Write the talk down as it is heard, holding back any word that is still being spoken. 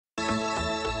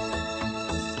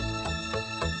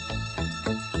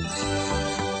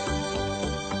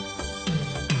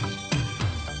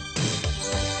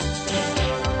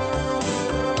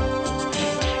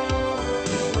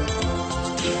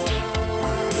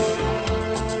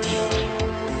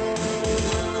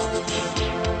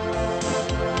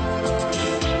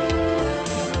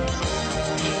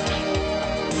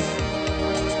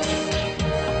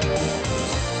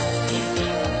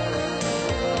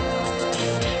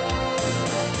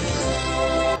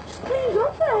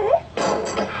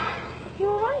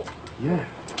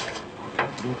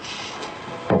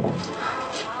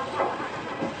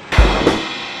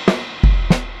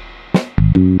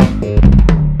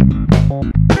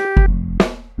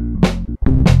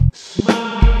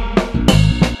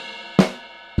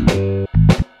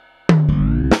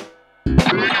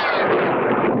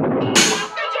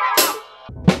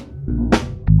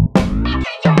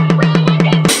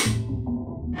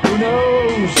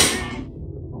nose!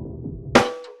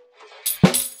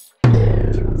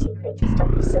 Secret to stop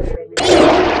you suffering.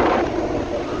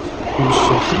 Who's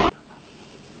suffering?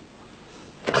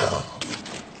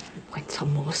 When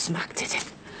Tom Moore smacked at it.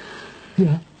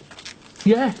 Yeah.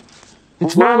 Yeah.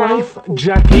 It's my life,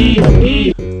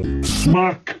 Jackie.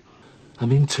 Smack.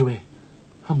 I'm into it.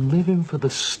 I'm living for the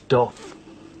stuff.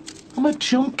 I'm a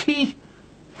junkie.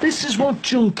 This is what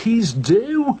junkies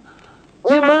do.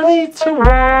 You're married to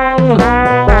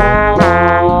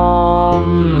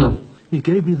one. You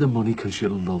gave me the money because you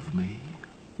love me.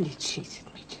 You cheated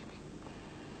me, Jimmy.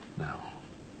 No.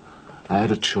 I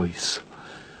had a choice.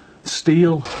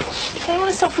 Steal. Hey, you want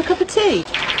to stop for a cup of tea?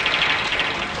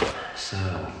 So,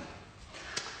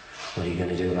 what are you going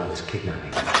to do about this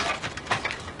kidnapping?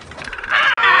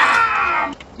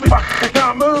 Fuck, I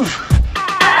can't move.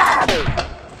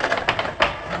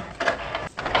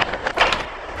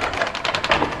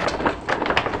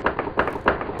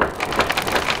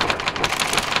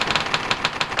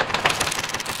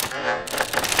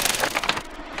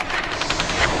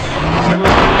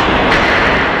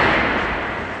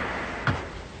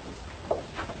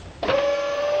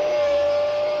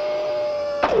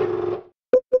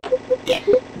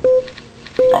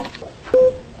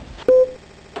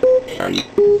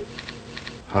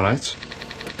 All right.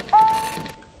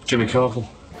 Jimmy Corkhill.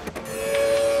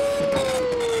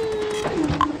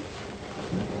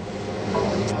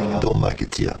 Don't make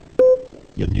it to you.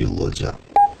 Your new lodger.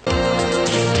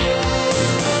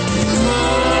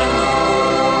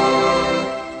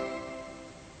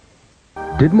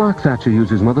 Did Mark Thatcher use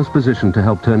his mother's position to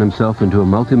help turn himself into a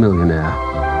multimillionaire?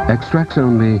 Extracts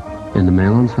only in the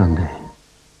Mail on Sunday.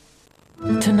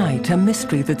 Tonight, a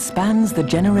mystery that spans the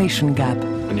generation gap.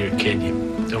 When you're a kid, you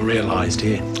don't realise, do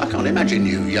you? I can't imagine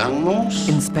you, young Morse.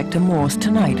 Inspector Morse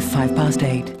tonight,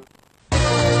 8:05.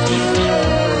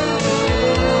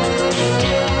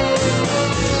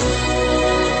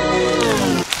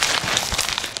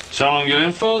 So long you're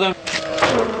in for then?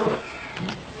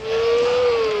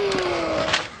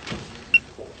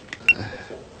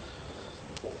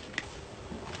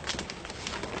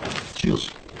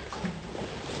 Cheers.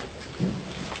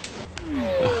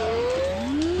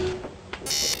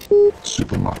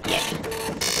 Supermarkets.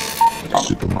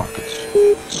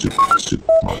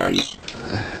 Supermarkets.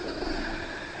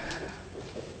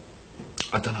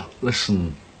 I don't know.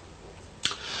 Listen.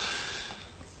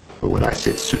 But when I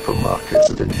said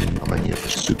supermarkets, I didn't mean I'm in here for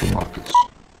supermarkets.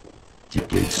 You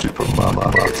played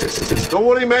supermarkets. Don't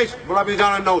worry, mate. We'll have you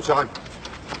done in no time.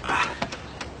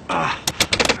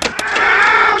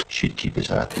 She'd keep us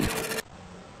happy.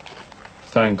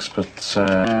 Thanks, but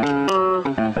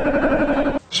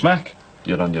smack.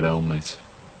 You're on your own, mate.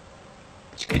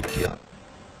 It's good, yeah.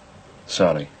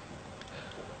 Sorry.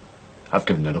 I've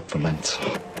given it up for Lent.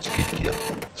 It's good, yeah.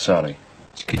 Sorry.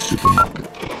 It's good supermarket.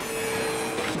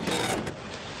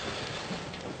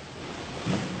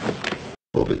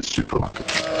 What about the supermarket?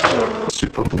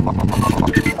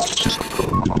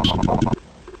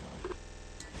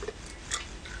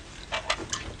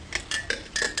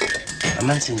 A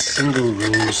man's in single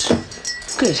rooms.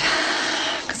 Good.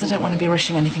 Because I don't want to be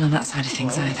rushing anything on that side of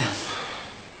things either.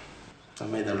 I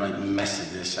made the right mess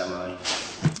of this, haven't I?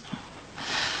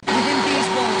 Within these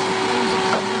walls,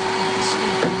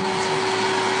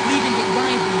 leaving it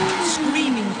writhing,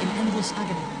 screaming in endless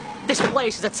agony. This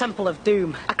place is a temple of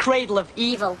doom, a cradle of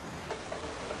evil.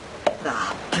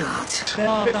 Ah, God. There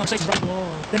are no sacred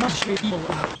laws. There must be evil.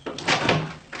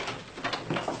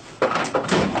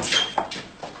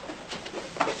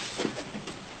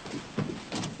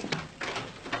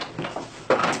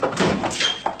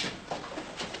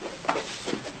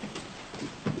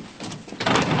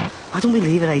 Why don't we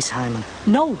leave it, A. Simon?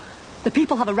 No, the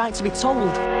people have a right to be told.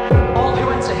 All who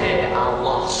enter here are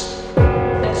lost.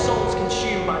 Their souls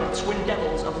consumed by the twin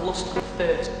devils of lust and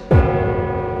thirst.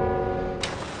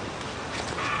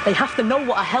 They have to know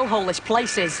what a hellhole this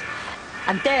place is.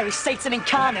 And there is Satan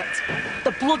incarnate,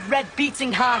 the blood-red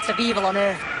beating heart of evil on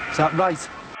earth. Is that right?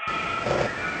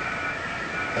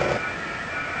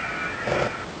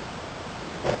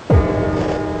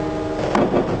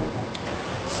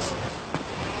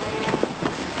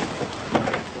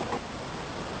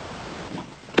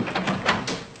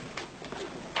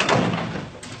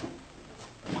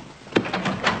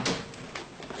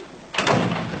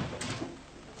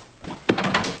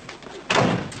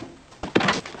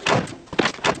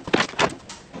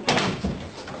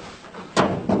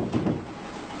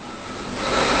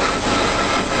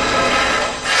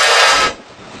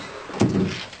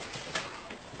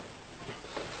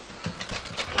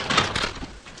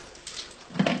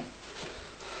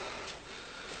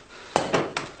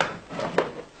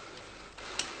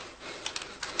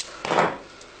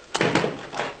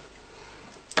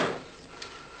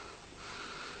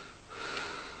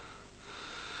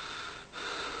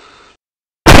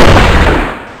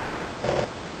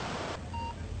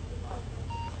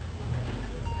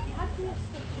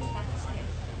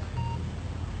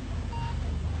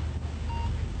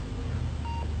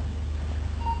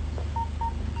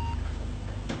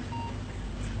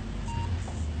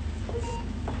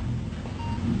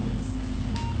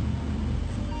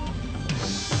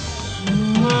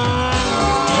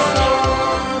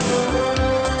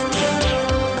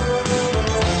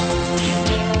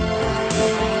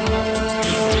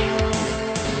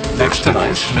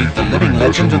 Tonight, meet the living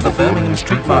legend of the Birmingham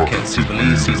street markets who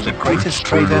believes he's the greatest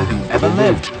trader who ever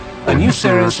lived. A new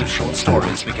series of short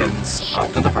stories begins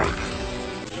after the break.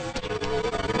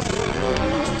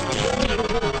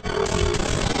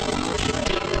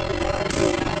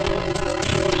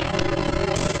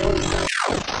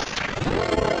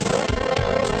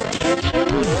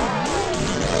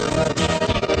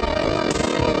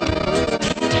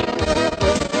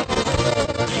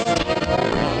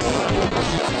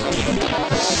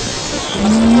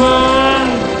 Whoa!